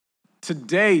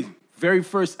Today, very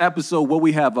first episode, what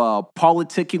we have,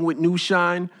 politicking with New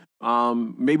Shine.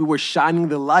 Maybe we're shining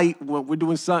the light when we're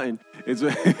doing something. It's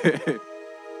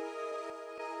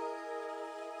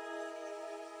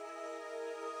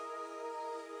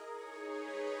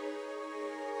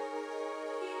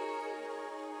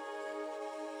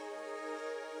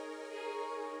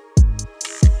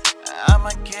I'ma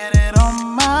get it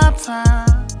on my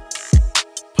time.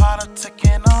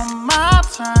 Politicking on my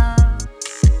time.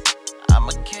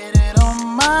 I'ma get it on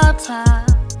my time.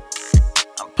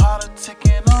 I'm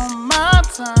politicking on my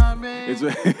time,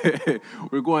 baby.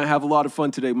 We're going to have a lot of fun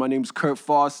today. My name's Kurt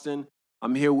Foston.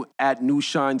 I'm here at New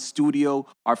Shine Studio,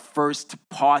 our first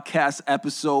podcast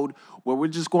episode where we're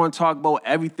just going to talk about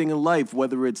everything in life,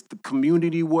 whether it's the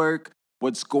community work,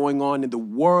 what's going on in the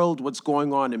world, what's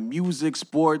going on in music,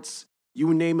 sports,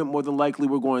 you name it, more than likely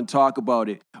we're going to talk about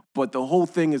it. But the whole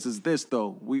thing is this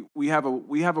though. We have a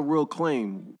real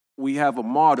claim. We have a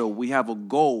motto, we have a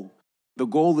goal. The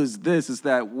goal is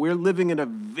that we're living in a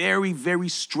very, very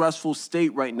stressful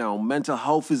state right now. Mental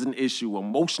health is an issue.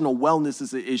 Emotional wellness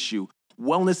is an issue.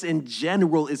 Wellness in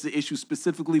general is an issue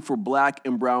specifically for Black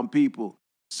and brown people.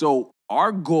 So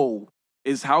our goal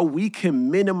is how we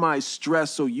can minimize stress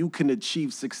so you can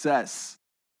achieve success.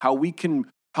 How we can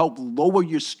help lower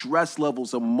your stress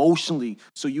levels emotionally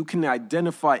so you can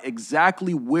identify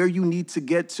exactly where you need to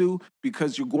get to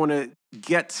because you're going to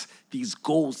get these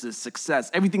goals, this success,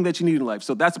 everything that you need in life.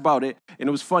 So that's about it. And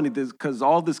it was funny because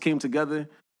all this came together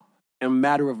in a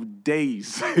matter of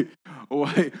days.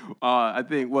 I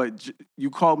think, you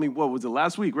called me, what was it,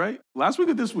 last week, right? Last week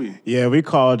or this week? Yeah, we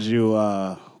called you,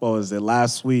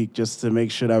 last week just to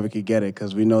make sure that we could get it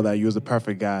because we know that you was a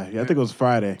perfect guy. Yeah, I think it was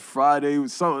Friday. Friday,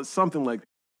 was something like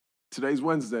today's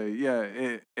Wednesday. Yeah,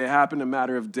 it happened in a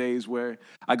matter of days where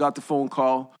I got the phone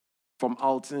call from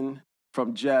Alton,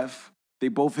 from Jeff. They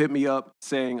both hit me up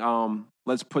saying,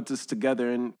 let's put this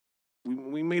together. And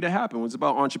we made it happen. It was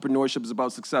about entrepreneurship. It's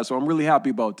about success. So I'm really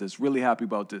happy about this.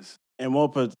 And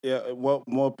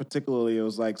more particularly, it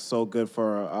was like so good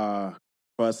for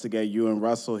us to get you and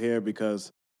Russell here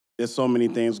because there's so many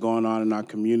things going on in our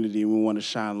community and we want to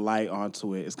shine light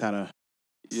onto it. It's kind of,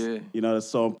 that's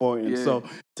so important. Yeah. So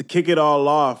to kick it all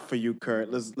off for you, Kurt,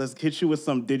 let's hit you with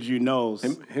some Did You Knows.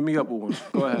 Hit me up with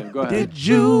one. Go ahead. Did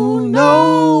you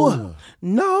know?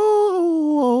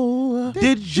 No.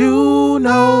 Did you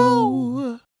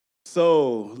know?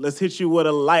 So let's hit you with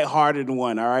a lighthearted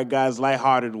one. All right, guys,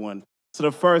 lighthearted one. So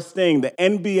the first thing, the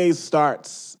NBA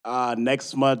starts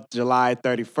next month, July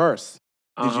 31st.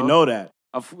 Did you know that?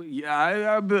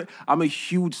 I'm a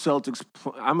huge Celtics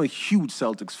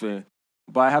fan,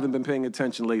 but I haven't been paying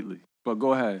attention lately. But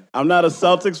go ahead. I'm not a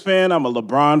Celtics fan. I'm a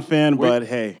LeBron fan, but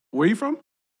hey. Where are you from?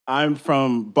 I'm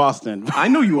from Boston. I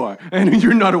know you are. And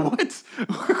you're not a what?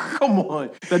 Come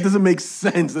on. That doesn't make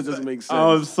sense.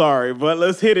 Oh, I'm sorry, but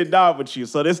let's hit it down with you.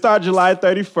 So they start July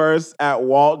 31st at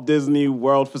Walt Disney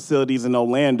World facilities in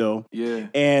Orlando. Yeah.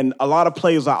 And a lot of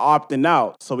players are opting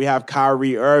out. So we have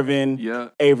Kyrie Irving,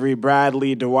 Avery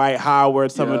Bradley, Dwight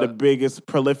Howard, some of the biggest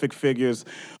prolific figures.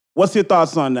 What's your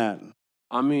thoughts on that?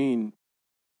 I mean,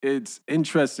 it's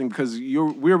interesting because we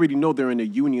already know they're in a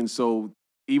union, so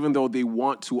even though they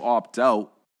want to opt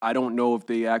out, I don't know if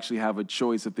they actually have a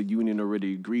choice if the union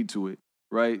already agreed to it,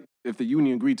 right? If the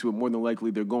union agreed to it, more than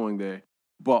likely they're going there.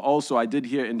 But also, I did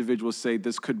hear individuals say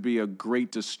this could be a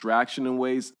great distraction in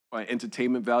ways,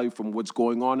 entertainment value from what's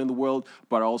going on in the world.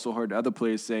 But I also heard other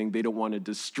players saying they don't want to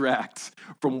distract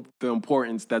from the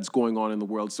importance that's going on in the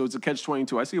world. So it's a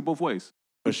catch-22. I see it both ways.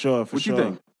 For sure. What you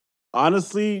think?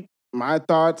 Honestly, my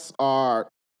thoughts are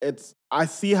I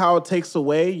see how it takes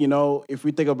away, if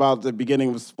we think about the beginning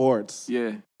of sports.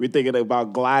 Yeah. We're thinking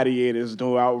about gladiators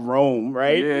throughout Rome,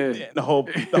 right? Yeah. The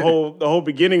whole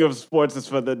beginning of sports is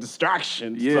for the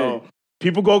distraction. Yeah. So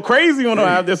people go crazy when they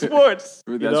have their sports.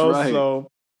 That's right. So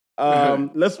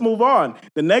let's move on.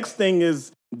 The next thing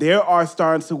is they are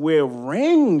starting to wear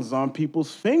rings on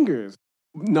people's fingers.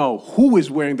 No, who is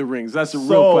wearing the rings? That's a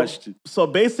real question. So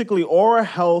basically, Aura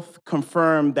Health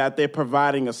confirmed that they're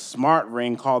providing a smart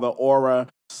ring called the Aura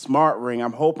Smart Ring. I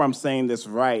hope I'm saying this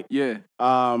right. Yeah.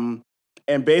 And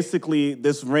basically,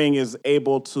 this ring is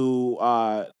able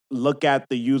to look at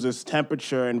the user's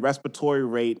temperature and respiratory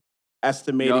rate,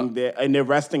 estimating their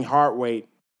resting heart rate,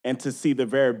 and to see the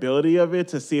variability of it,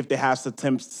 to see if they have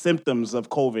symptoms of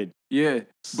COVID. Yeah,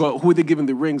 but who are they giving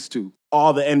the rings to?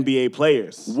 All the NBA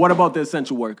players. What about the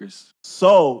essential workers?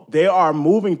 So they are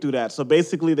moving through that. So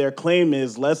basically their claim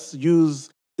is let's use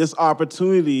this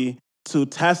opportunity to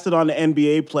test it on the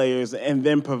NBA players and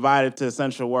then provide it to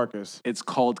essential workers. It's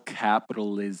called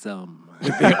capitalism.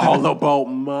 They're all about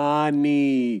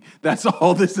money. That's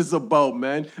all this is about,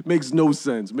 man. Makes no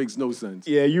sense. Makes no sense.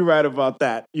 Yeah, you're right about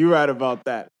that. You're right about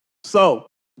that. So,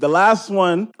 the last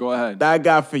one Go ahead. that I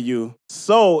got for you.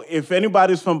 So, if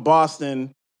anybody's from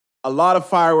Boston, a lot of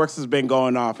fireworks has been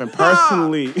going off. And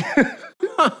personally,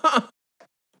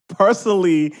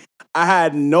 I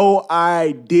had no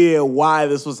idea why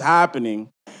this was happening.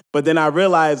 But then I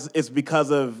realized it's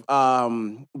because of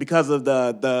the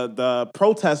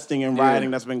protesting and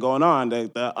rioting that's been going on,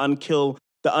 the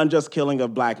unjust killing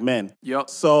of black men. Yep.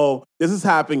 So this is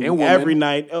happening every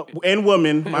night. And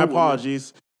women, my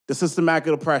apologies. The systematic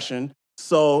oppression.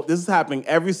 So this is happening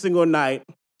every single night,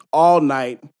 all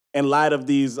night, in light of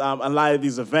these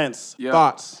events. Yep.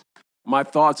 Thoughts? My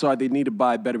thoughts are they need to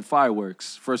buy better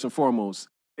fireworks, first and foremost.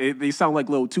 They sound like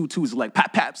little tutus, like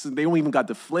paps, and they don't even got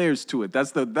the flares to it.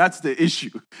 That's the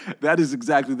issue. That is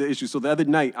exactly the issue. So the other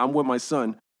night, I'm with my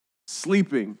son,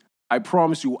 sleeping. I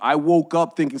promise you, I woke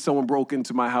up thinking someone broke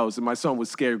into my house, and my son was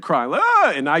scared, crying, like,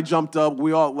 ah! And I jumped up.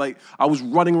 We all, like, I was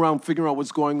running around figuring out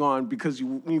what's going on because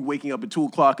you waking up at 2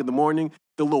 o'clock in the morning,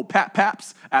 the little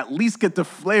paps, at least get the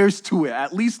flares to it.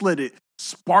 At least let it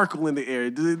sparkle in the air.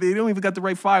 They don't even got the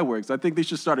right fireworks. I think they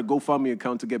should start a GoFundMe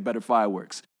account to get better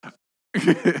fireworks.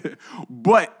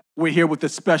 But we're here with a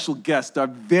special guest, our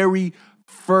very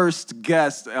first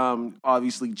guest.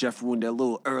 Obviously, Jeff ruined it a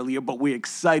little earlier, but we're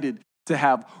excited to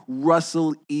have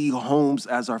Russell E. Holmes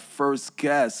as our first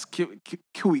guest. Can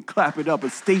we clap it up? A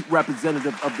state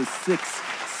representative of the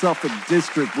 6th Suffolk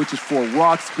District, which is for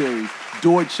Roxbury,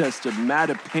 Dorchester,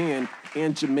 Mattapan,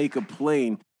 and Jamaica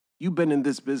Plain. You've been in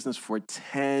this business for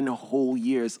 10 whole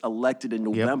years, elected in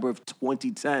November of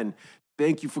 2010.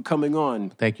 Thank you for coming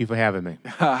on. Thank you for having me.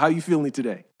 How are you feeling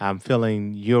today? I'm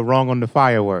feeling you're wrong on the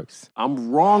fireworks. I'm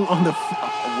wrong on the...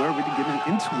 We're already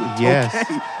getting into it. Yes.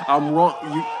 Okay. I'm wrong.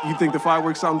 You think the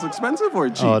fireworks sounds expensive or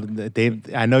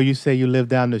cheap? I know you say you live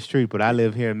down the street, but I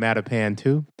live here in Mattapan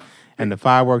too. And the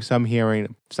fireworks I'm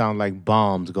hearing sound like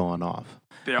bombs going off.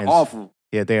 They're awful.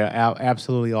 Yeah, they're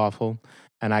absolutely awful.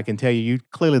 And I can tell you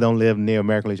clearly don't live near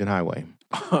American Legion Highway.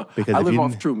 Because I live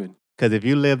off Truman. Because if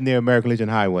you live near American Legion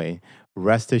Highway,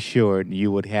 rest assured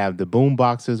you would have the boom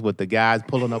boxes with the guys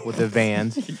pulling up with the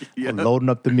vans, loading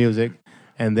up the music,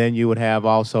 and then you would have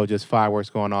also just fireworks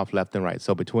going off left and right.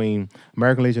 So between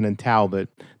American Legion and Talbot,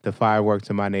 the fireworks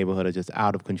in my neighborhood are just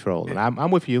out of control. And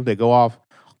I'm with you. They go off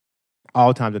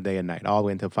all times of day and night, all the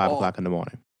way until 5 o'clock in the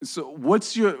morning. So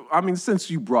since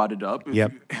you brought it up,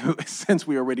 since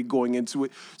we're already going into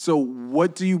it, so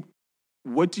what do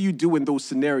you do in those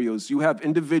scenarios? You have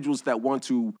individuals that want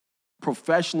to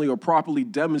professionally or properly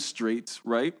demonstrate,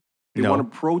 right? They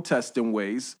want to protest in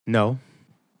ways. No,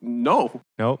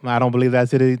 I don't believe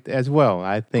that's it as well.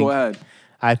 Go ahead.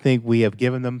 I think we have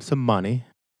given them some money.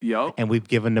 Yep. And we've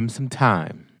given them some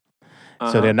time.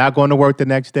 So they're not going to work the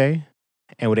next day.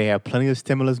 And they have plenty of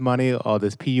stimulus money or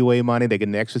this PUA money. They get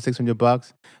an extra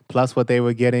 $600 plus what they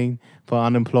were getting for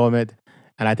unemployment.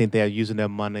 And I think they're using their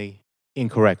money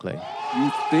incorrectly.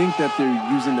 You think that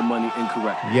they're using the money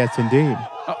incorrectly? Yes, indeed.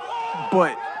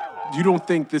 But you don't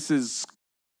think this is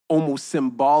almost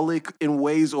symbolic in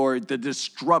ways, or the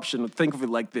disruption? Think of it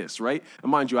like this, right?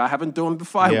 And mind you, I haven't done the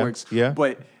fireworks,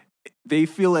 but they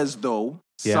feel as though,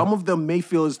 some of them may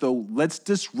feel as though, let's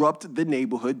disrupt the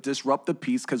neighborhood, disrupt the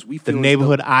peace, because we feel the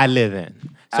neighborhood I live in.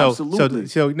 Absolutely.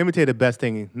 So let me tell you the best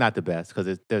thing, not the best,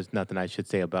 because there's nothing I should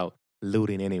say about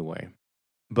looting anyway.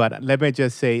 But let me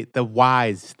just say the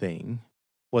wise thing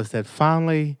was that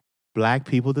finally black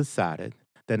people decided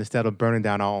that instead of burning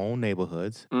down our own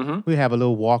neighborhoods, we have a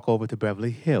little walk over to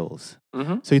Beverly Hills.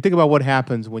 So you think about what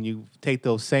happens when you take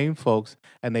those same folks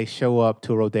and they show up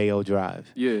to Rodeo Drive.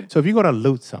 Yeah. So if you're going to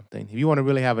loot something, if you want to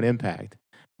really have an impact,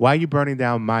 why are you burning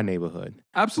down my neighborhood?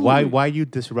 Absolutely. Why are you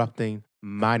disrupting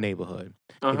my neighborhood?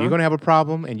 If you're going to have a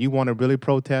problem and you want to really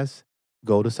protest,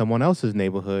 go to someone else's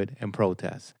neighborhood and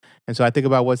protest. And so I think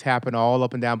about what's happened all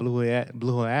up and down Blue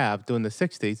Hill Ave during the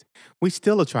 60s. We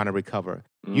still are trying to recover.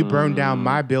 You burned down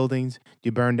my buildings.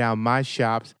 You burned down my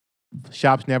shops.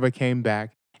 Shops never came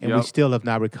back. And we still have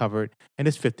not recovered. And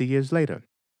it's 50 years later.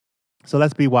 So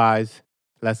let's be wise.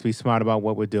 Let's be smart about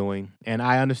what we're doing. And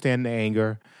I understand the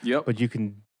anger. But you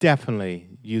can definitely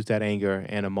use that anger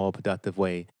in a more productive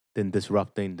way than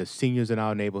disrupting the seniors in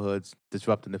our neighborhoods,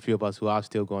 disrupting the few of us who are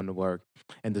still going to work,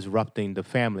 and disrupting the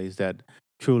families that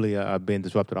truly are being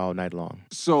disrupted all night long.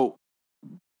 So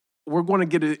we're going to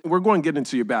get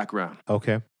into your background.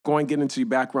 Okay. Going to get into your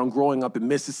background, growing up in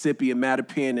Mississippi and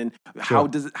Mattapan, and how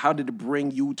did it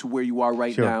bring you to where you are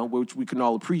right now, which we can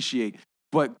all appreciate.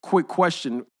 But quick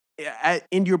question: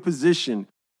 in your position,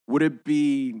 would it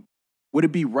be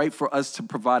right for us to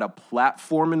provide a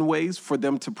platform in ways for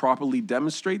them to properly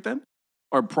demonstrate then,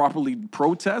 or properly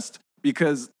protest?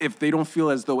 Because if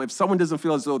someone doesn't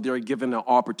feel as though they're given an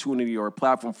opportunity or a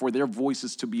platform for their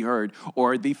voices to be heard,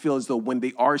 or they feel as though when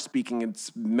they are speaking,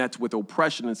 it's met with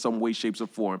oppression in some way, shapes, or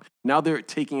form, now they're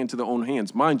taking it into their own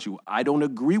hands. Mind you, I don't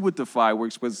agree with the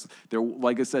fireworks because there,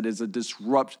 like I said, is a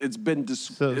disrupt. It's been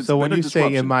So when you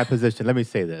say in my position, let me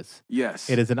say this.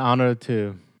 Yes. It is an honor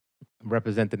to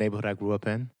represent the neighborhood I grew up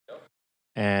in,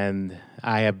 and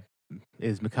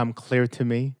it's become clear to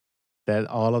me that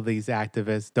all of these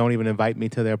activists don't even invite me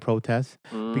to their protests.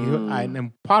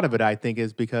 And part of it, I think,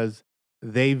 is because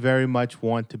they very much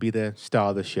want to be the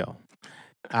star of the show.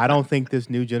 I don't think this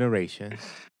new generation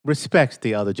respects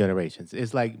the other generations.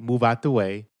 It's like, move out the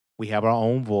way. We have our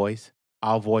own voice.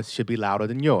 Our voice should be louder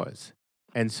than yours.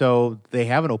 And so they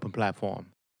have an open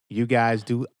platform. You guys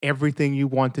do everything you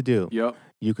want to do. Yep.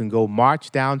 You can go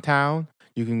march downtown.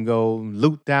 You can go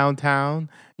loot downtown.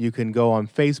 You can go on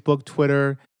Facebook,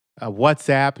 Twitter,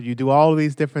 WhatsApp. You do all of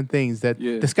these different things that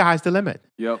the sky's the limit.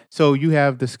 Yep. So you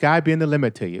have the sky being the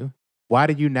limit to you. Why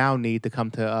do you now need to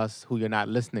come to us who you're not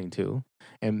listening to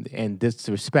and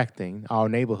disrespecting our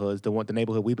neighborhoods, the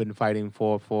neighborhood we've been fighting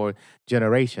for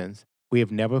generations? We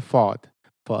have never fought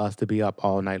for us to be up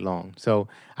all night long. So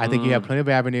I think you have plenty of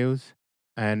avenues.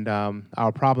 And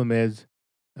our problem is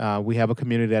we have a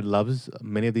community that loves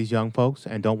many of these young folks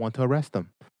and don't want to arrest them.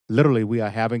 Literally, we are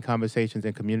having conversations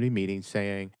in community meetings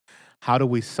saying, how do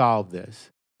we solve this?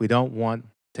 We don't want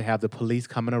to have the police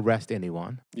come and arrest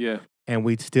anyone. Yeah. And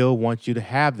we still want you to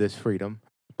have this freedom,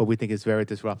 but we think it's very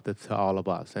disruptive to all of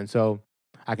us. And so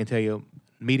I can tell you,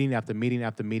 meeting after meeting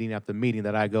after meeting after meeting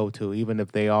that I go to, even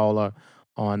if they all are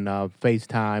on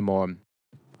FaceTime or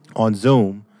on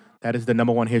Zoom, that is the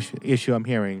number one issue I'm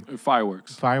hearing.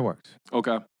 Fireworks.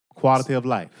 Okay. Quality of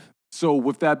life. So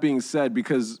with that being said,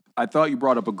 because I thought you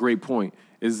brought up a great point,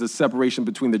 is the separation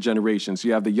between the generations.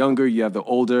 You have the younger, you have the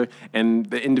older, and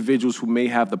the individuals who may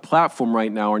have the platform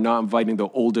right now are not inviting the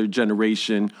older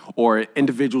generation or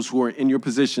individuals who are in your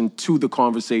position to the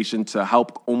conversation to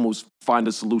help almost find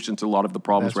a solution to a lot of the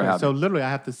problems we're having. So literally, I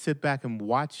have to sit back and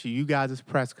watch you guys'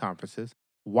 press conferences,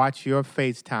 watch your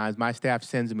FaceTimes. My staff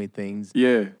sends me things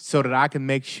so that I can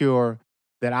make sure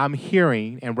that I'm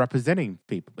hearing and representing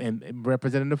people and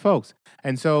representing the folks.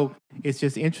 And so it's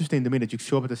just interesting to me that you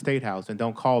show up at the State House and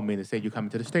don't call me and say you're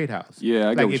coming to the State House. Yeah,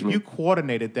 I get what you mean. If you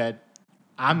coordinated that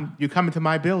you're coming to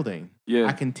my building,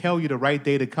 I can tell you the right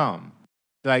day to come.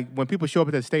 Like when people show up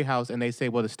at the State House and they say,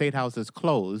 well, the State House is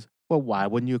closed, well, why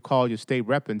wouldn't you call your state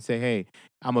rep and say, hey,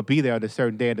 I'm going to be there at a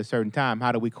certain day at a certain time.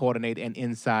 How do we coordinate an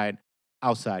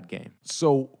inside-outside game?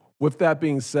 So with that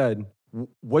being said,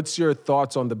 what's your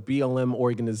thoughts on the BLM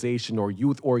organization or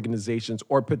youth organizations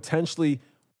or potentially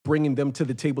bringing them to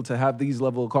the table to have these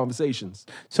level of conversations?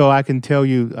 So I can tell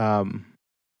you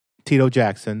Tito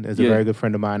Jackson is a very good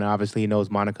friend of mine. And obviously, he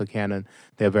knows Monica Cannon.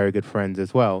 They're very good friends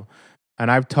as well. And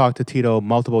I've talked to Tito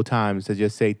multiple times to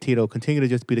just say, Tito, continue to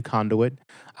just be the conduit.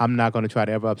 I'm not going to try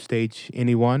to ever upstage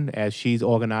anyone as she's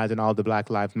organizing all the Black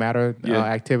Lives Matter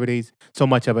activities, so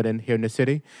much of it here in the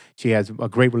city. She has a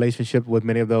great relationship with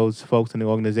many of those folks in the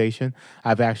organization.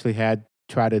 I've actually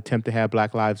tried to attempt to have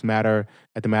Black Lives Matter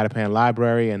at the Mattapan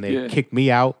Library, and they kicked me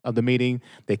out of the meeting.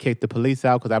 They kicked the police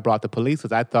out because I brought the police,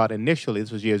 because I thought initially,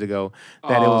 this was years ago,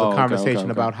 that it was a conversation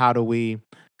about how do we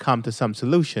come to some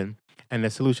solution. And the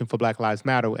solution for Black Lives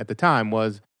Matter at the time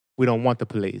was we don't want the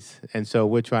police. And so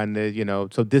we're trying to,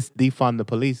 so this defund the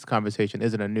police conversation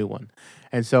isn't a new one.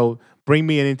 And so bring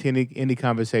me into any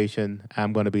conversation,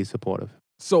 I'm going to be supportive.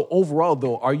 So overall,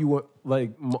 though, are you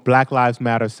like... Black Lives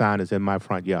Matter sign is in my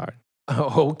front yard.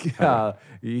 Okay.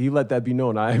 You let that be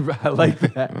known. I like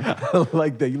that. I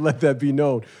like that. You let that be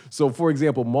known. So, for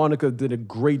example, Monica did a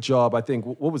great job. I think,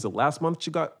 what was it, last month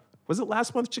she got... Was it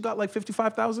last month she got like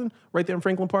 $55,000 right there in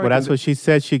Franklin Park? Well, that's what she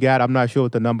said she got. I'm not sure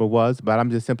what the number was, but I'm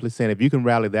just simply saying if you can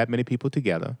rally that many people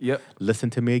together, listen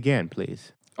to me again,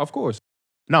 please. Of course.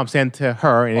 No, I'm saying to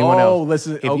her and anyone else. Oh,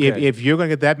 listen. If you're going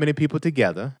to get that many people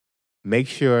together, make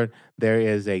sure there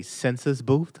is a census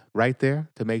booth right there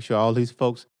to make sure all these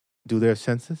folks do their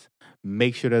census.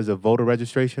 Make sure there's a voter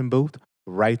registration booth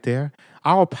right there.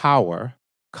 Our power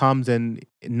comes in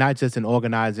not just in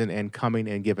organizing and coming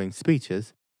and giving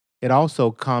speeches. It also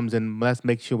comes in, let's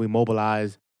make sure we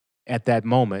mobilize at that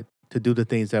moment to do the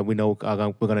things that we know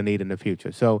we're going to need in the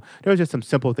future. So there are just some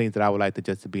simple things that I would like to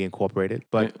just to be incorporated,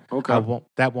 but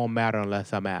that won't matter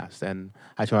unless I'm asked. And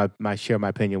I try to share my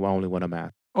opinion only when I'm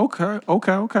asked. Okay.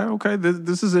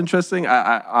 This is interesting.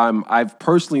 I've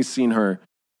personally seen her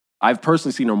I've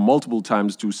personally seen her multiple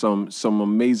times do some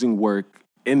amazing work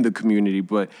in the community.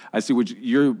 But I see what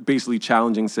you're basically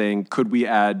challenging, saying, could we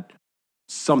add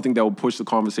something that will push the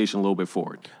conversation a little bit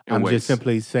forward? I'm just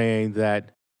simply saying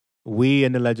that we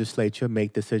in the legislature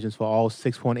make decisions for all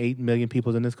 6.8 million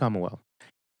people in this Commonwealth.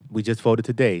 We just voted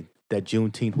today that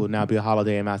Juneteenth will now be a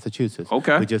holiday in Massachusetts.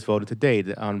 Okay. We just voted today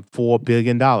on $4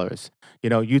 billion.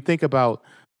 You think about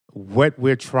what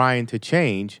we're trying to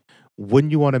change.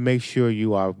 Wouldn't you want to make sure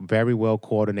you are very well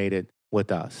coordinated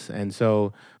with us? And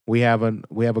so we have a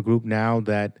group now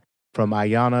that from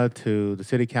Ayanna to the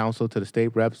city council to the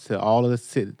state reps to all of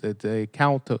the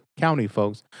county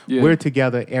folks, we're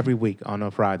together every week on a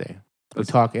Friday. We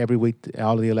talk every week,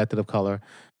 all of the elected of color,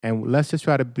 and let's just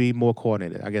try to be more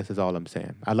coordinated, I guess is all I'm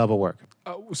saying. I love our work.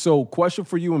 So question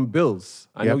for you in bills.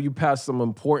 I know you passed some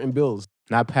important bills.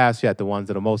 Not passed yet, the ones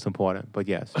that are most important, but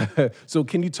yes. So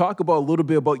can you talk about a little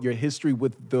bit about your history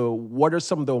with what are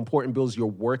some of the important bills you're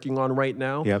working on right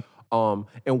now? Yep.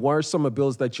 And what are some of the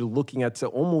bills that you're looking at to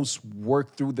almost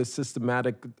work through the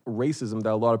systematic racism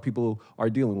that a lot of people are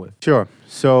dealing with? Sure.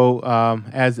 So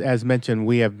as mentioned,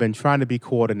 we have been trying to be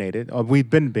coordinated, or we've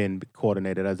been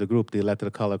coordinated as a group, the elected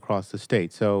of color across the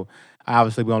state. So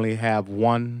obviously we only have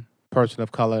one person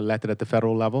of color elected at the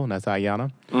federal level, and that's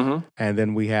Ayanna. Mm-hmm. And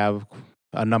then we have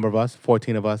a number of us,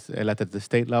 14 of us elected at the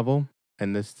state level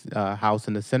in this House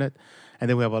and the Senate. And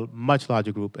then we have a much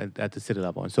larger group at the city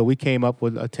level. And so we came up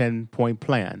with a 10-point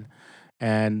plan.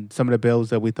 And some of the bills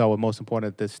that we thought were most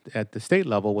important at the state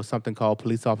level was something called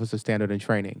Police Officer Standard and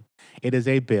Training. It is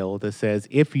a bill that says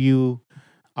if you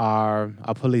are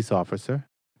a police officer,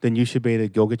 then you should be able to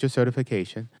go get your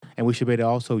certification. And we should be able to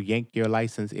also yank your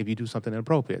license if you do something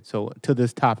inappropriate. So to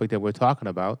this topic that we're talking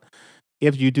about,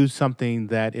 if you do something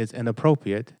that is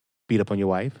inappropriate, beat up on your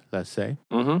wife, let's say,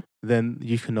 then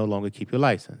you can no longer keep your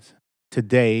license.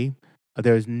 Today,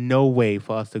 there's no way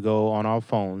for us to go on our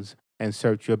phones and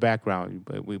search your background.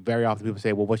 Very often people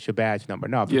say, well, what's your badge number?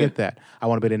 No, forget that. I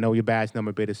want to be able to know your badge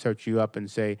number, be able to search you up and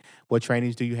say, what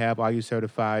trainings do you have? Are you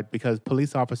certified? Because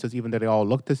police officers, even though they all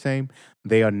look the same,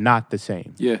 they are not the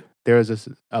same. Yeah. There is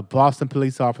a Boston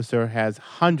police officer has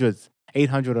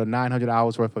 800 or 900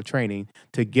 hours worth of training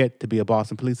to get to be a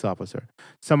Boston police officer.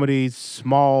 Some of these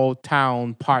small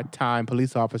town part-time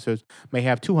police officers may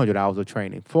have 200 hours of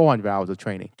training, 400 hours of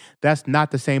training. That's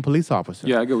not the same police officer.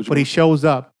 Yeah, I get what you mean. But he shows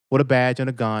up with a badge and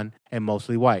a gun and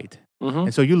mostly white.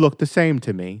 And so you look the same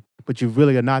to me, but you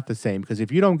really are not the same, because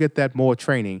if you don't get that more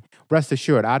training, rest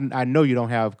assured, I know you don't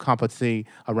have competency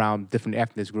around different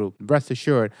ethnic groups. Rest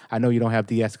assured, I know you don't have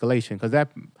de-escalation, because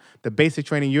the basic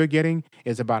training you're getting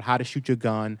is about how to shoot your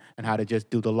gun and how to just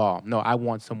do the law. No, I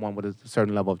want someone with a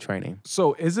certain level of training.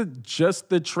 So is it just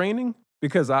the training?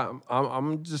 Because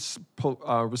I'm just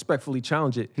respectfully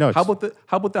challenge it. No, how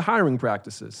about the hiring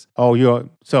practices?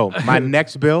 So my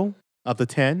next bill of the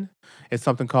 10 is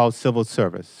something called civil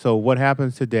service. So what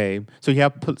happens today?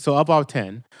 So of our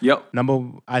 10,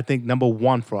 I think number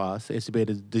one for us is to be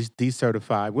able to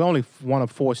decertify. We're only one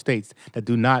of 4 states that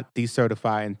do not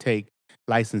decertify and take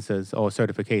licenses or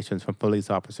certifications from police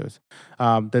officers.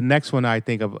 The next one I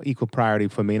think of equal priority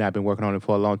for me, and I've been working on it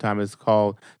for a long time, is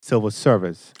called civil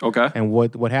service. Okay. And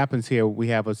what happens here, we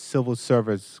have a civil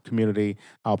service community,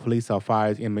 our police, our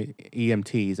fires,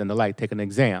 EMTs, and the like take an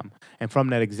exam. And from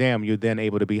that exam, you're then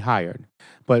able to be hired.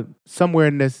 But somewhere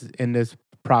in this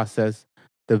process,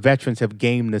 the veterans have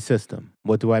gamed the system.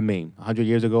 What do I mean? 100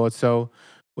 years ago or so,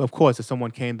 of course, if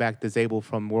someone came back disabled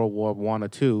from World War I or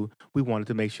II, we wanted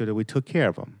to make sure that we took care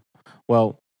of them.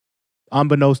 Well,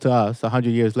 unbeknownst to us,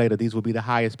 100 years later, these will be the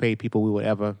highest paid people we will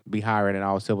ever be hiring in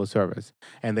our civil service.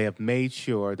 And they have made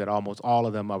sure that almost all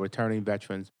of them are returning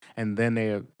veterans. And then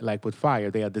they're, like with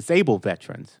fire, they are disabled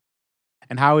veterans.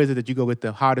 And how is it that you go with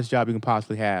the hardest job you can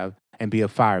possibly have and be a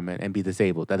fireman and be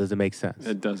disabled? That doesn't make sense.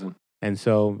 It doesn't. And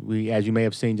so as you may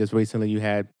have seen just recently, you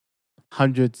had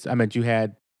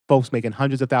folks making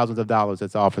hundreds of thousands of dollars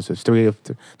as officers,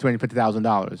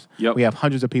 $350,000. Yep. We have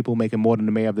hundreds of people making more than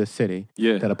the mayor of this city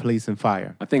that are police and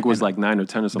fire. I think it was like 9 or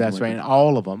 10 or something. That's right. And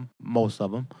all of them, most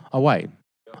of them, are white.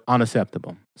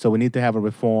 Unacceptable. So we need to have a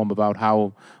reform about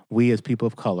how we as people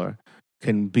of color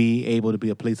can be able to be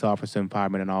a police officer and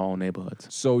fireman in our own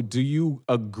neighborhoods. So do you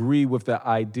agree with the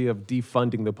idea of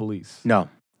defunding the police? No.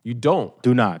 You don't?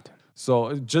 Do not.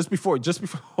 So just before,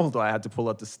 hold on, I had to pull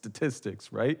up the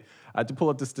statistics, right? I had to pull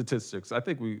up the statistics. I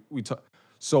think we talk.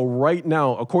 So right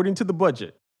now, according to the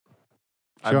budget,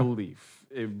 I believe.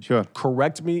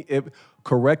 Correct me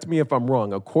if I'm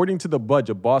wrong. According to the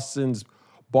budget, Boston's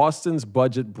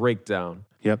budget breakdown,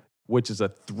 which is a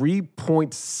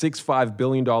 $3.65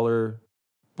 billion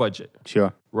budget.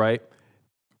 Sure. Right?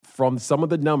 from some of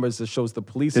the numbers, it shows the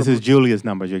police. This is Julia's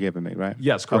numbers you're giving me, right?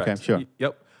 Yes, correct. Okay, sure.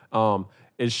 Yep.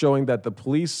 It's showing that the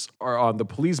police the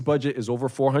police budget is over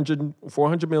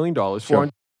 $400 million. Sure.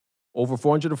 Over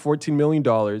 $414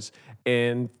 million,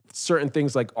 and certain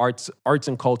things like arts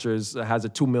and cultures has a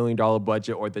 $2 million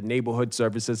budget, or the neighborhood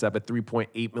services have a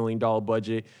 $3.8 million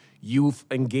budget. Youth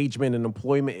engagement and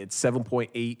employment, it's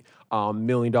 $7.8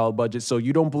 million budget. So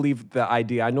you don't believe the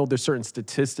idea. I know there's certain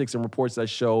statistics and reports that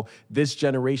show this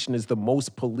generation is the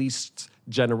most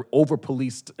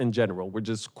over-policed in general. We're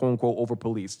just quote unquote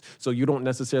over-policed. So you don't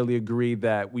necessarily agree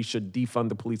that we should defund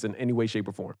the police in any way, shape,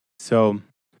 or form. So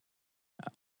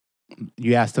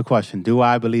you asked the question, do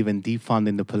I believe in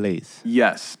defunding the police?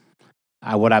 Yes.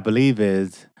 What I believe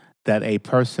is that a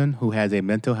person who has a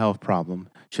mental health problem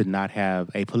should not have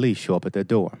a police show up at their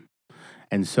door.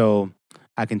 And so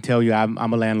I can tell you I'm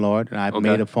a landlord, and I've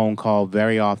made a phone call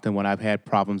very often when I've had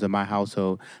problems in my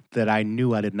household that I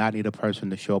knew I did not need a person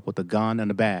to show up with a gun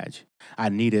and a badge. I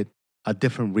needed a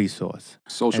different resource.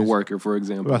 Social worker, for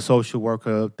example. A social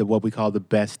worker, what we call the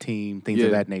best team, things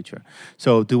of that nature.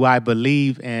 So do I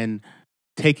believe in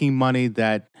taking money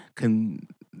that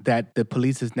the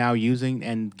police is now using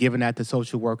and giving that to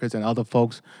social workers and other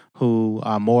folks who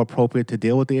are more appropriate to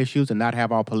deal with the issues and not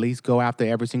have our police go after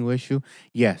every single issue?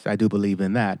 Yes, I do believe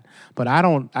in that. But I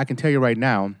can tell you right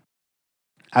now,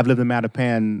 I've lived in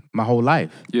Mattapan my whole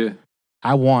life. Yeah.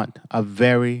 I want a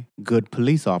very good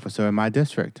police officer in my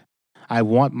district. I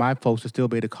want my folks to still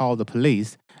be able to call the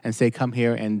police and say, come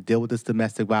here and deal with this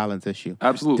domestic violence issue.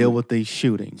 Absolutely. Deal with these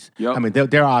shootings. Yep. I mean,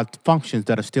 there are functions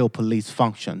that are still police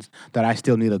functions that I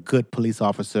still need a good police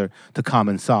officer to come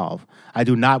and solve. I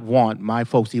do not want my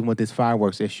folks, even with this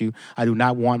fireworks issue, I do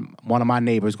not want one of my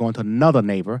neighbors going to another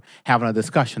neighbor having a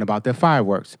discussion about their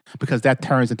fireworks, because that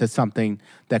turns into something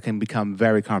that can become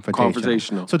very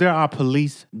confrontational. So there are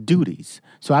police duties.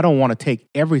 So I don't want to take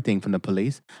everything from the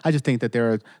police. I just think that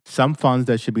there are some funds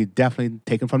that should be definitely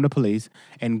taken from the police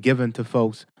and given to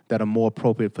folks that are more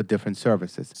appropriate for different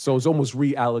services. So it's almost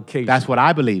reallocation. That's what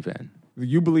I believe in.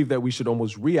 You believe that we should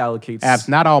almost reallocate?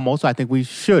 Not almost. I think we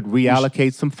should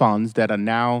reallocate some funds that are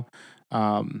now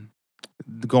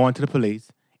going to the police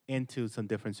into some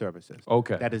different services.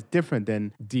 Okay. That is different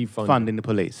than defunding the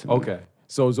police. Okay.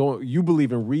 So you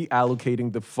believe in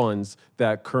reallocating the funds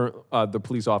that the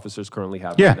police officers currently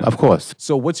have? Yeah, right now. of course.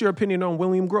 So what's your opinion on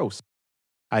William Gross?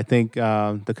 I think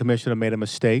the commissioner made a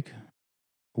mistake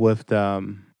with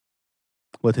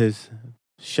his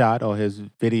shot or his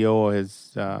video or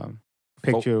his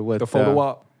picture with the photo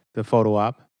op. The photo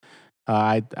op.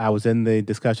 I was in the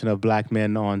discussion of black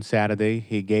men on Saturday.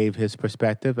 He gave his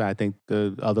perspective. I think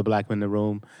the other black men in the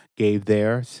room gave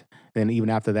theirs. And even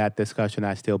after that discussion,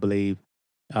 I still believe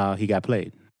he got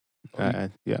played. I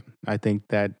think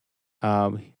that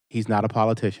he's not a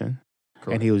politician.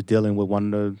 Correct. And he was dealing with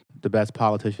one of the best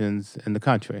politicians in the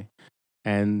country.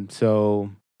 And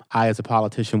so I, as a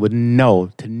politician, would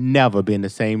know to never be in the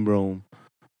same room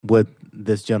with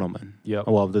this gentleman. Yep.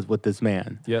 Well, with this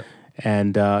man. Yep.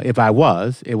 And if I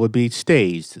was, it would be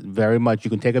staged very much. You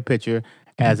can take a picture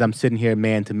as I'm sitting here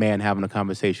man to man having a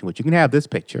conversation with you. You can have this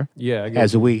picture. Yeah.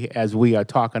 As we are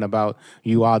talking about,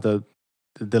 you are the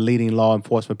leading law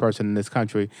enforcement person in this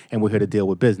country, and we're here to deal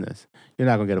with business. You're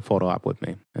not going to get a photo op with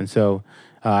me. And so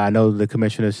I know the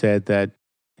commissioner said that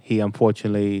he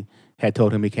unfortunately had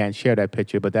told him he can't share that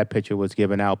picture, but that picture was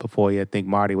given out before I think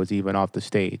Marty was even off the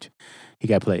stage. He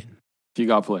got played. He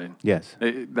got played. Yes.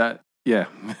 Yeah.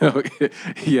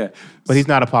 Yeah. But he's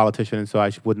not a politician, and so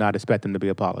I would not expect him to be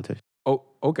a politician. Oh,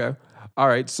 okay. All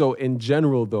right. So in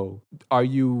general, though,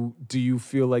 do you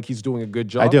feel like he's doing a good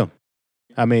job? I do.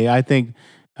 I mean, I think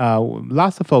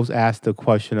lots of folks ask the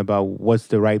question about what's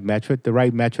the right metric. The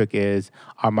right metric is,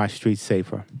 are my streets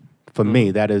safer? For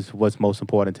me, that is what's most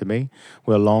important to me.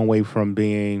 We're a long way from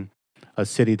being a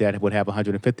city that would have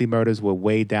 150 murders. We're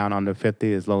way down under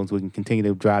 50, as long as we can continue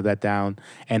to drive that down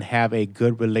and have a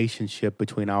good relationship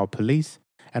between our police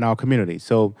and our community.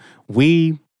 So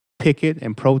we picket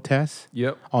and protest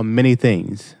on many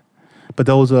things, but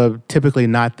those are typically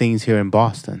not things here in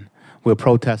Boston. We're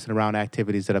protesting around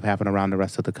activities that have happened around the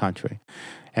rest of the country.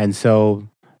 And so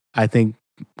I think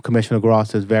Commissioner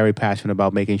Gross is very passionate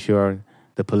about making sure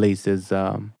the police is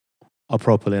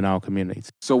appropriate in our communities.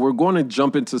 So we're going to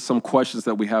jump into some questions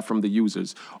that we have from the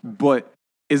users. But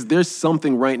is there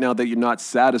something right now that you're not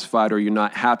satisfied or you're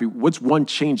not happy? What's one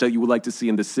change that you would like to see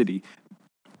in the city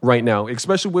right now,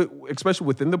 especially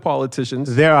within the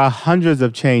politicians? There are hundreds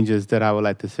of changes that I would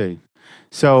like to see.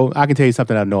 So I can tell you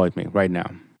something that annoys me right now.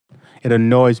 It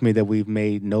annoys me that we've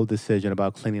made no decision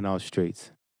about cleaning our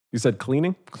streets. You said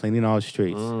cleaning? Cleaning all the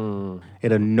streets.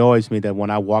 It annoys me that when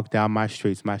I walk down my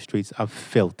streets are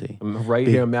filthy. Right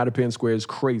here in Mattapan Square is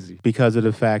crazy. Because of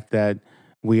the fact that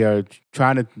we are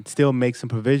trying to still make some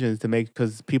provisions to make,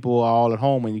 because people are all at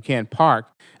home and you can't park,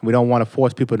 and we don't want to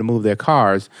force people to move their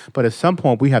cars. But at some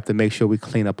point, we have to make sure we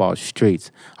clean up our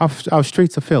streets. Our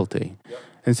streets are filthy. Yep.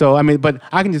 And so, I mean, but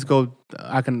I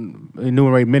can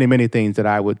enumerate many, many things that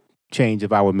I would change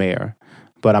if I were mayor.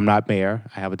 But I'm not mayor.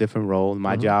 I have a different role.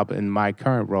 My job and my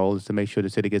current role is to make sure the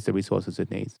city gets the resources it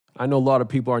needs. I know a lot of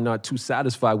people are not too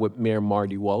satisfied with Mayor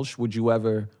Marty Walsh. Would you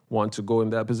ever want to go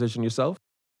in that position yourself?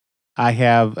 I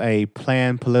have a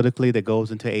plan politically that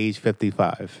goes into age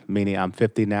 55, meaning I'm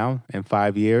 50 now. In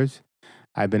 5 years,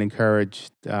 I've been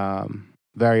encouraged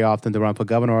very often to run for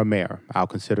governor or mayor. I'll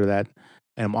consider that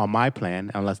on my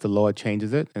plan, unless the Lord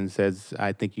changes it and says,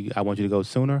 I want you to go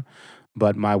sooner.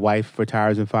 But my wife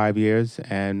retires in 5 years,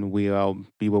 and we'll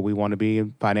be where we want to be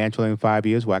financially in 5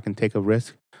 years, where I can take a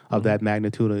risk of that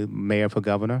magnitude of mayor for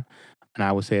governor. And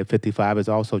I would say at 55 is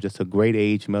also just a great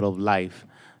age, middle of life,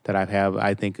 that I have,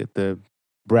 I think, the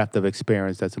breadth of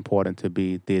experience that's important to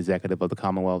be the executive of the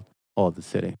Commonwealth or the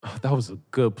city. Oh, that was a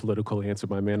good political answer,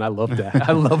 my man. I love that.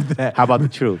 I love that. How about the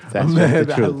truth? That's man,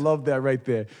 the truth. I love that right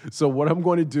there. So what I'm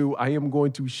going to do, I am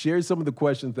going to share some of the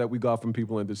questions that we got from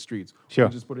people in the streets. Sure.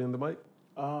 Just put it in the mic.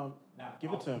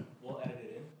 Give it to him. We'll edit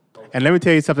it in. And let me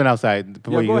tell you something else. Tell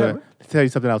you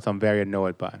something else I'm very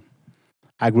annoyed by.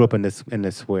 I grew up in this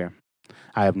square.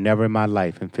 I have never in my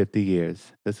life, in 50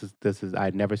 years,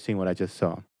 I'd never seen what I just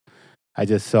saw. I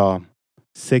just saw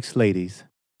 6 ladies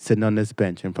sitting on this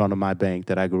bench in front of my bank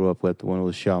that I grew up with when it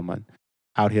was Shelman,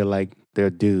 out here like they're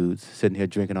dudes sitting here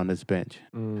drinking on this bench.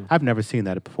 I've never seen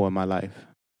that before in my life,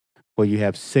 where you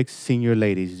have 6 senior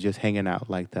ladies just hanging out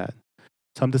like that.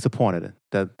 So I'm disappointed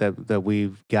that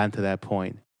we've gotten to that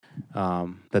point,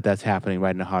 that's happening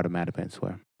right in the heart of Mattapan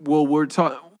Square. Well,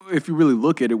 if you really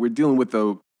look at it, we're dealing with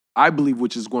I believe,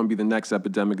 which is going to be the next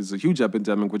epidemic, is a huge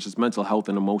epidemic, which is mental health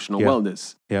and emotional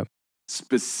wellness. Yep.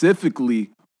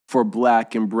 Specifically for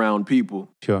Black and brown people.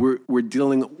 Sure. We're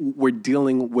dealing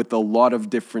with a lot of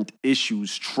different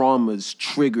issues, traumas,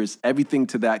 triggers, everything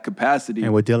to that capacity.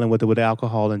 And we're dealing with it with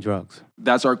alcohol and drugs.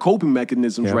 That's our coping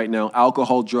mechanisms right now: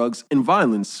 alcohol, drugs, and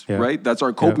violence. Right? That's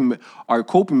our coping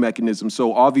mechanism.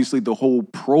 So obviously, the whole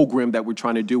program that we're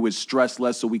trying to do is stress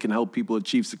less, so we can help people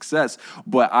achieve success.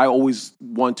 But I always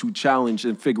want to challenge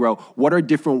and figure out what are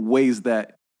different ways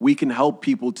that we can help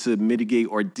people to mitigate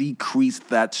or decrease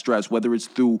that stress, whether it's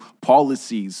through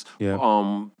policies,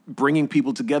 bringing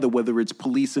people together, whether it's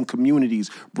police and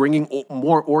communities, bringing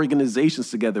more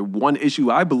organizations together. One issue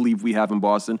I believe we have in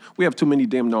Boston, we have too many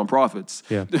damn nonprofits.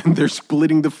 Yeah. They're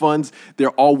splitting the funds.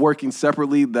 They're all working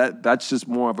separately. That's just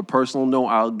more of a personal note.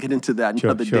 I'll get into that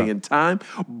another day in time.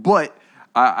 But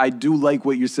I do like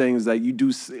what you're saying is that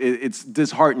it's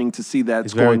disheartening to see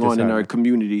that's going on in our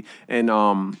community. And,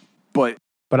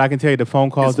 But I can tell you the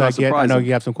phone calls I get, I know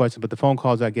you have some questions, but the phone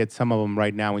calls I get, some of them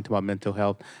right now, when we talk about mental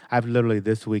health, I've literally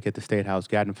this week at the State House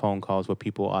gotten phone calls where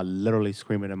people are literally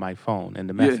screaming at my phone in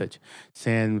the message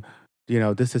saying,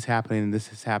 this is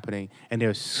happening, and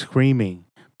they're screaming,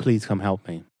 please come help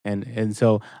me. And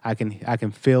so I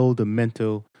can feel the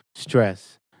mental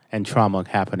stress and trauma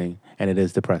happening, and it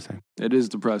is depressing. It is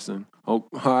depressing. Oh,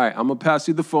 all right, I'm going to pass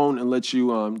you the phone and let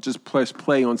you just press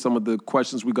play on some of the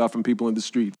questions we got from people in the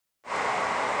street.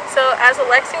 So as a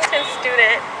Lexington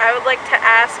student, I would like to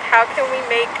ask, how can we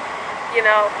make,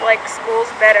 schools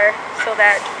better so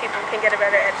that people can get a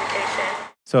better education?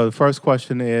 So the first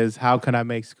question is, how can I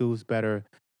make schools better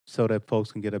so that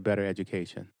folks can get a better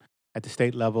education? At the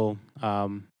state level,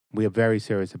 we are very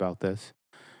serious about this.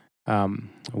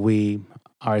 We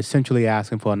are essentially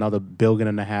asking for another $1.5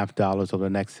 billion over the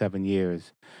next 7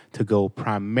 years to go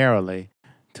primarily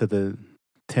to the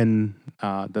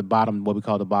bottom, what we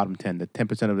call the bottom 10, the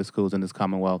 10% of the schools in this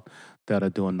Commonwealth that are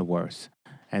doing the worst.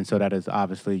 And so that is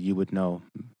obviously, you would know,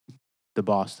 the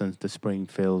Bostons, the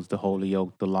Springfields, the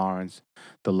Holyoke, the Lawrence,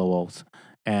 the Lowells.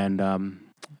 And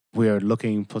we are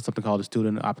looking for something called the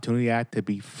Student Opportunity Act to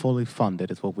be fully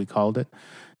funded, is what we called it.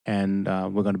 And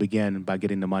we're going to begin by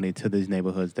getting the money to these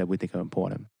neighborhoods that we think are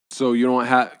important. So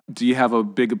do you have a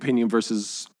big opinion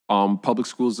versus public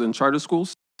schools and charter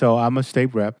schools? So I'm a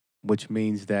state rep, which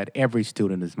means that every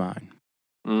student is mine.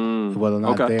 Whether or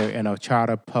not they're in a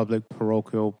charter, public,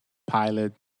 parochial,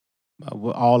 pilot,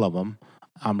 all of them,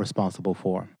 I'm responsible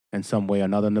for in some way or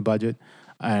another in the budget.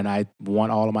 And I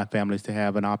want all of my families to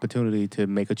have an opportunity to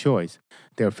make a choice.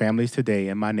 There are families today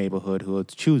in my neighborhood who are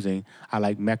choosing, I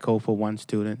like METCO for one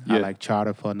student, I like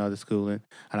charter for another student,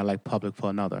 and I like public for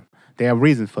another. There are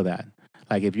reasons for that.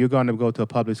 Like if you're going to go to a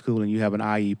public school and you have an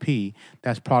IEP,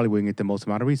 that's probably where you get the most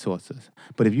amount of resources.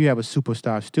 But if you have a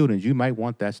superstar student, you might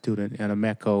want that student in a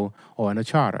METCO or in a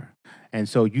charter. And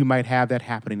so you might have that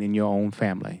happening in your own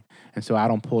family. And so I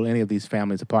don't pull any of these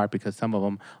families apart because some of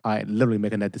them are literally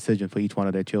making that decision for each one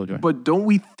of their children. But don't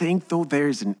we think, though,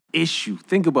 there's an issue?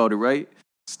 Think about it, right?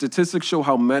 Statistics show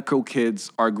how METCO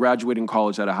kids are graduating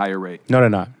college at a higher rate. No, they're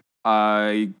not.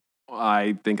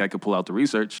 I think I could pull out the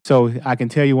research. So I can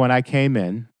tell you when I came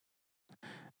in,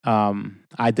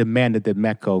 I demanded that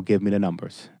METCO give me the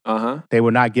numbers. They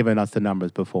were not giving us the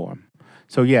numbers before.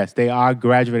 So yes, they are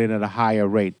graduating at a higher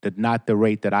rate, but not the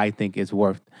rate that I think is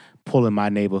worth pulling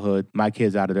my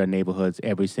kids out of their neighborhoods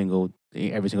every single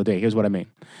day. Here's what I mean.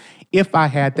 If I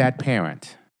had that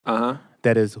parent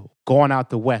that is going out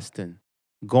to Weston,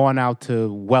 going out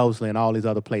to Wellesley and all these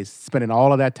other places, spending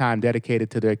all of that time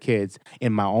dedicated to their kids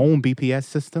in my own BPS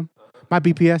system, my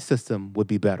BPS system would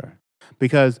be better.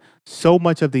 Because so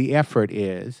much of the effort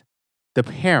is the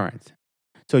parent.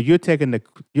 So you're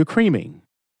creaming.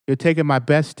 You're taking my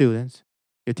best students.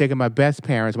 You're taking my best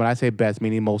parents. When I say best,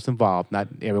 meaning most involved, not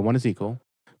everyone is equal.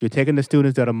 You're taking the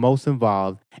students that are most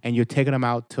involved and you're taking them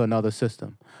out to another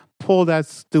system. Pull that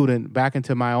student back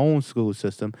into my own school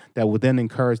system that would then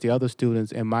encourage the other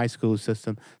students in my school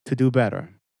system to do better.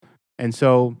 And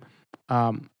so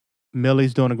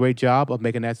Millie's doing a great job of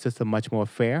making that system much more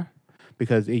fair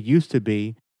because it used to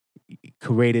be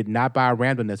created not by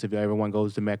randomness. If everyone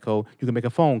goes to METCO, you can make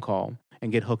a phone call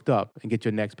and get hooked up and get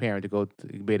your next parent to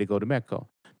be able to go to METCO.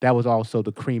 That was also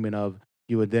the creaming of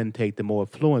you would then take the more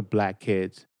affluent black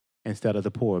kids instead of the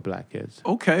poor black kids.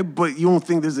 Okay, but you don't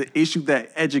think there's an issue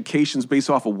that education's based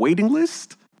off a waiting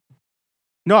list?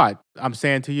 No, I'm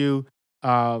saying to you,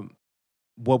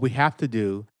 what we have to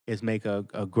do is make a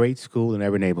great school in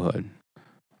every neighborhood.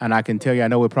 And I can tell you, I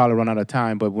know we'll probably run out of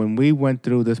time, but when we went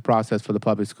through this process for the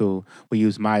public school, we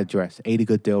used my address, 80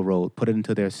 Goodale Road, put it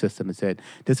into their system and said,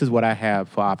 this is what I have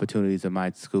for opportunities in my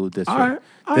school district.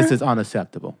 This is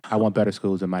unacceptable. I want better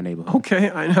schools in my neighborhood. Okay,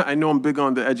 I know I'm big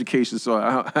on the education, so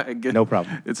I get it. No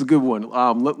problem. It's a good one.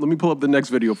 Let me pull up the next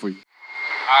video for you.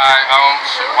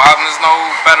 Why there's no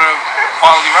better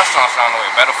quality restaurants down the way,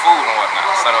 better food and whatnot,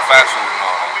 instead of fast food and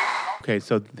all that? Okay,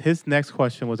 so his next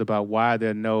question was about why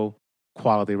there are no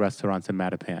quality restaurants in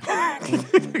Mattapan.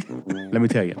 Let me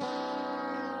tell you.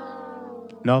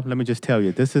 No, let me just tell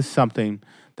you. This is something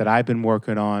that I've been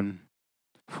working on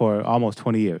for almost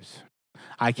 20 years.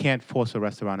 I can't force a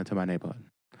restaurant into my neighborhood.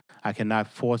 I cannot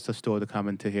force a store to come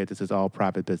into here. This is all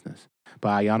private business. But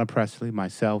Ayanna Presley,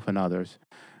 myself, and others,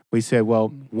 we said, well,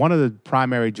 one of the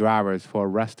primary drivers for a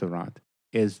restaurant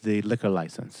is the liquor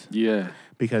license. Yeah.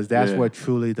 Because that's where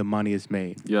truly the money is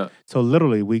made. Yeah. So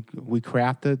literally, we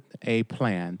crafted a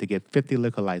plan to get 50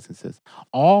 liquor licenses,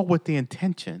 all with the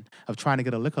intention of trying to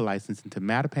get a liquor license into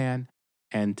Mattapan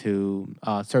and to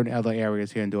certain other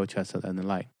areas here in Dorchester and the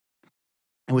like.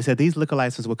 And we said these liquor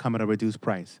licenses will come at a reduced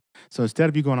price. So instead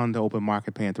of you going on the open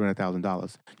market paying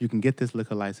 $300,000, you can get this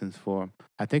liquor license for,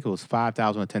 I think it was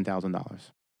 $5,000 or $10,000.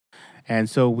 And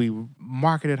so we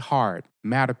marketed hard,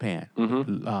 Mattapan,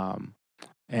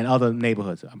 and other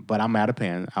neighborhoods. But I'm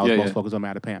Mattapan. I was most focused on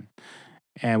Mattapan.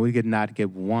 And we did not get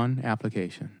one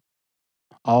application.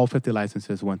 All 50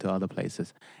 licenses went to other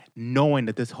places, knowing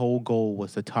that this whole goal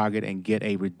was to target and get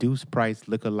a reduced price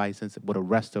liquor license with a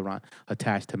restaurant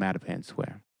attached to Mattapan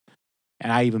Square.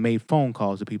 And I even made phone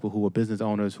calls to people who were business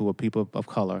owners, who were people of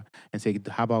color, and say,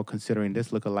 how about considering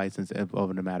this liquor license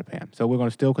over the Mattapan? So we're going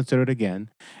to still consider it again.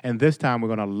 And this time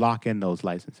we're going to lock in those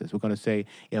licenses. We're going to say,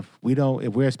 if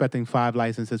we're expecting 5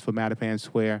 licenses for Mattapan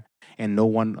Square and no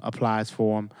one applies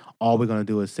for them, all we're going to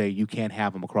do is say, you can't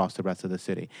have them across the rest of the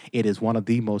city. It is one of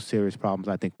the most serious problems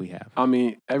I think we have. I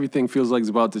mean, everything feels like it's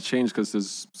about to change because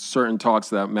there's certain talks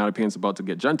that Mattapan's about to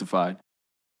get gentrified.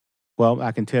 Well,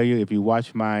 I can tell you, if you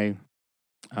watch my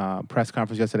press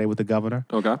conference yesterday with the governor.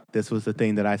 Okay. This was the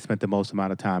thing that I spent the most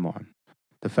amount of time on.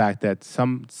 The fact that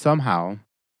somehow,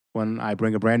 when I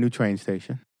bring a brand new train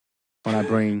station, when I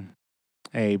bring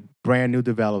a brand new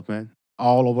development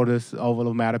all over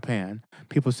Mattapan,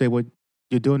 people say, well,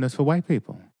 you're doing this for white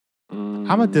people.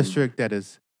 I'm a district that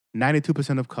is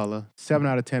 92% of color, 7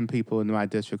 out of 10 people in my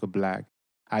district are black.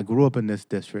 I grew up in this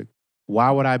district.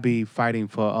 Why would I be fighting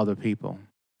for other people?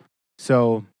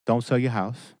 So don't sell your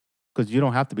house. Because you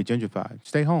don't have to be gentrified.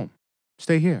 Stay home.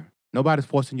 Stay here. Nobody's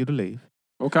forcing you to leave.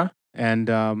 Okay. And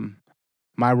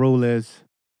my rule is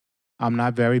I'm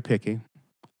not very picky.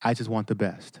 I just want the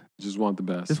best. Just want the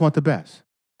best. Just want the best.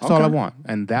 That's all I want.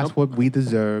 And that's what we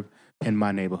deserve in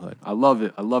my neighborhood. I love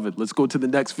it. I love it. Let's go to the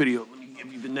next video. Let me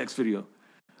give you the next video.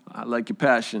 I like your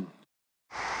passion.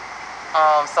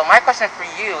 So my question for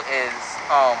you is,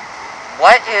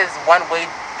 what is one way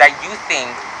that you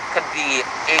think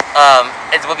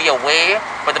would be a way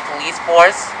for the police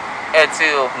force to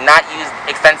not use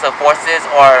extensive forces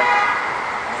or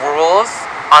rules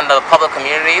on the public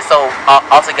community, so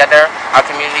altogether our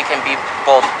community can be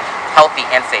both healthy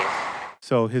and safe?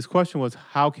 So his question was,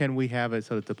 how can we have it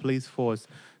so that the police force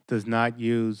does not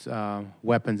use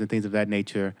weapons and things of that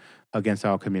nature against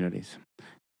our communities?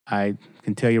 I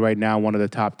can tell you right now, one of the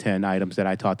top 10 items that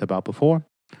I talked about before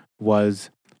was,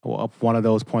 one of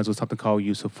those points was something called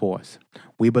use of force.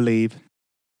 We believe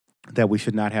that we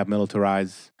should not have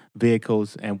militarized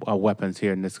vehicles and weapons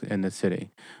here in this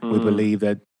city. We believe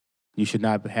that you should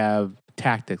not have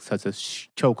tactics such as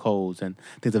chokeholds and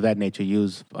things of that nature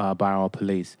used by our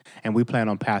police. And we plan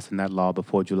on passing that law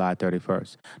before July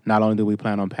 31st. Not only do we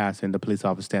plan on passing the police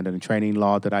officer standard and training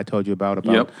law that I told you about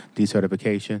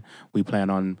decertification, we plan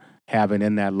on having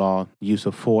in that law use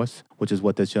of force, which is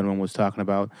what this gentleman was talking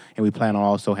about. And we plan on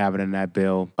also having in that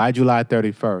bill, by July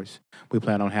 31st, we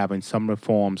plan on having some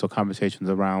reforms or conversations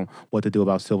around what to do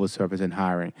about civil service and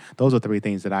hiring. Those are three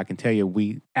things that I can tell you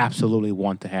we absolutely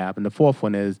want to have. And the fourth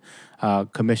one is a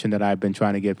commission that I've been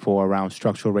trying to get for around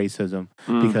structural racism,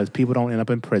 because people don't end up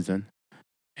in prison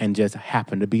and just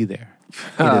happen to be there.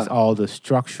 It is all the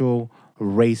structural,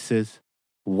 racist,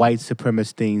 white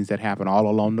supremacist things that happen all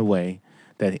along the way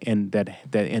that end up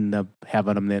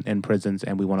having them in prisons,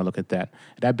 and we want to look at that.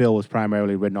 That bill was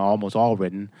primarily written, almost all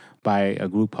written, by a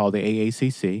group called the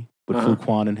AACC, with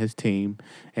Fuquan and his team,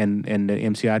 and the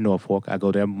MCI Norfolk. I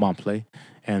go there monthly,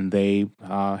 and they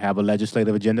have a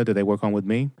legislative agenda that they work on with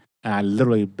me, and I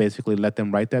literally basically let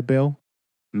them write that bill,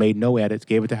 made no edits,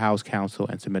 gave it to House Counsel,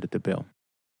 and submitted the bill.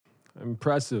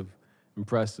 Impressive.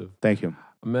 Thank you.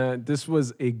 Man, this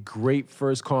was a great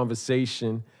first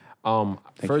conversation.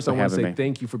 First, I want to say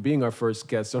thank you for being our first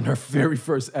guest on our very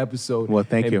first episode. Well,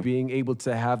 thank you. And being able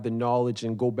to have the knowledge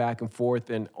and go back and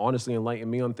forth and honestly enlighten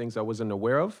me on things I wasn't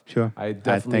aware of. Sure. I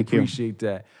definitely appreciate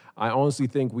that. I honestly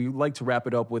think we like to wrap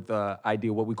it up with the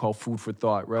idea, what we call food for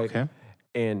thought, right? Okay.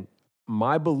 And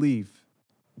my belief,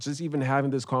 just even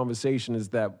having this conversation, is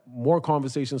that more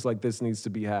conversations like this needs to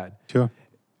be had. Sure.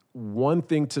 One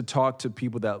thing to talk to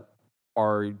people that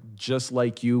are just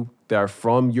like you, that are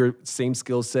from your same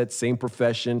skill set, same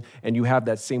profession, and you have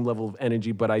that same level of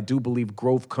energy. But I do believe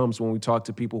growth comes when we talk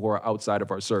to people who are outside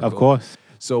of our circle. Of course.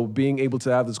 So being able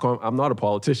to have this I'm not a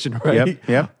politician, right?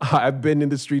 Yep. I've been in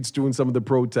the streets doing some of the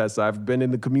protests. I've been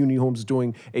in the community homes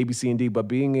doing A, B, C, and D. But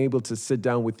being able to sit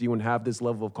down with you and have this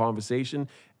level of conversation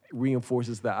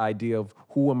reinforces the idea of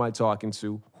who am I talking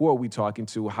to? Who are we talking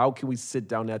to? How can we sit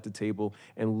down at the table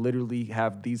and literally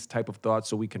have these type of thoughts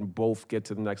so we can both get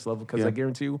to the next level? Because I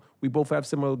guarantee you, we both have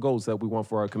similar goals that we want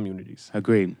for our communities.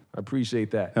 Agreed. I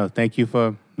appreciate that. No, thank you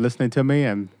for listening to me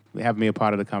and having me a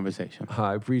part of the conversation.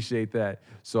 I appreciate that.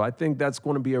 So I think that's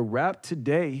going to be a wrap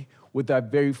today with our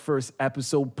very first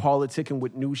episode, Politicking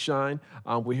with New Shine.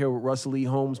 We're here with Russell E.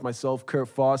 Holmes, myself, Kurt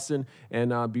Foston,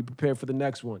 and be prepared for the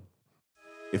next one.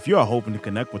 If you are hoping to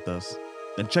connect with us,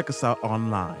 then check us out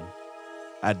online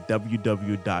at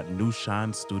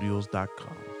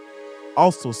www.newshinestudios.com.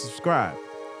 Also subscribe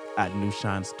at New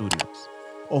Shine Studios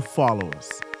or follow us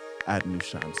at New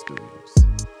Shine Studios.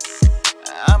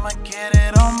 I'ma get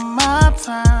it on my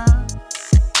time.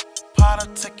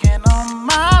 Politicking on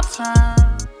my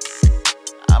time.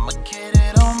 I'ma get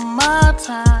it on my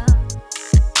time.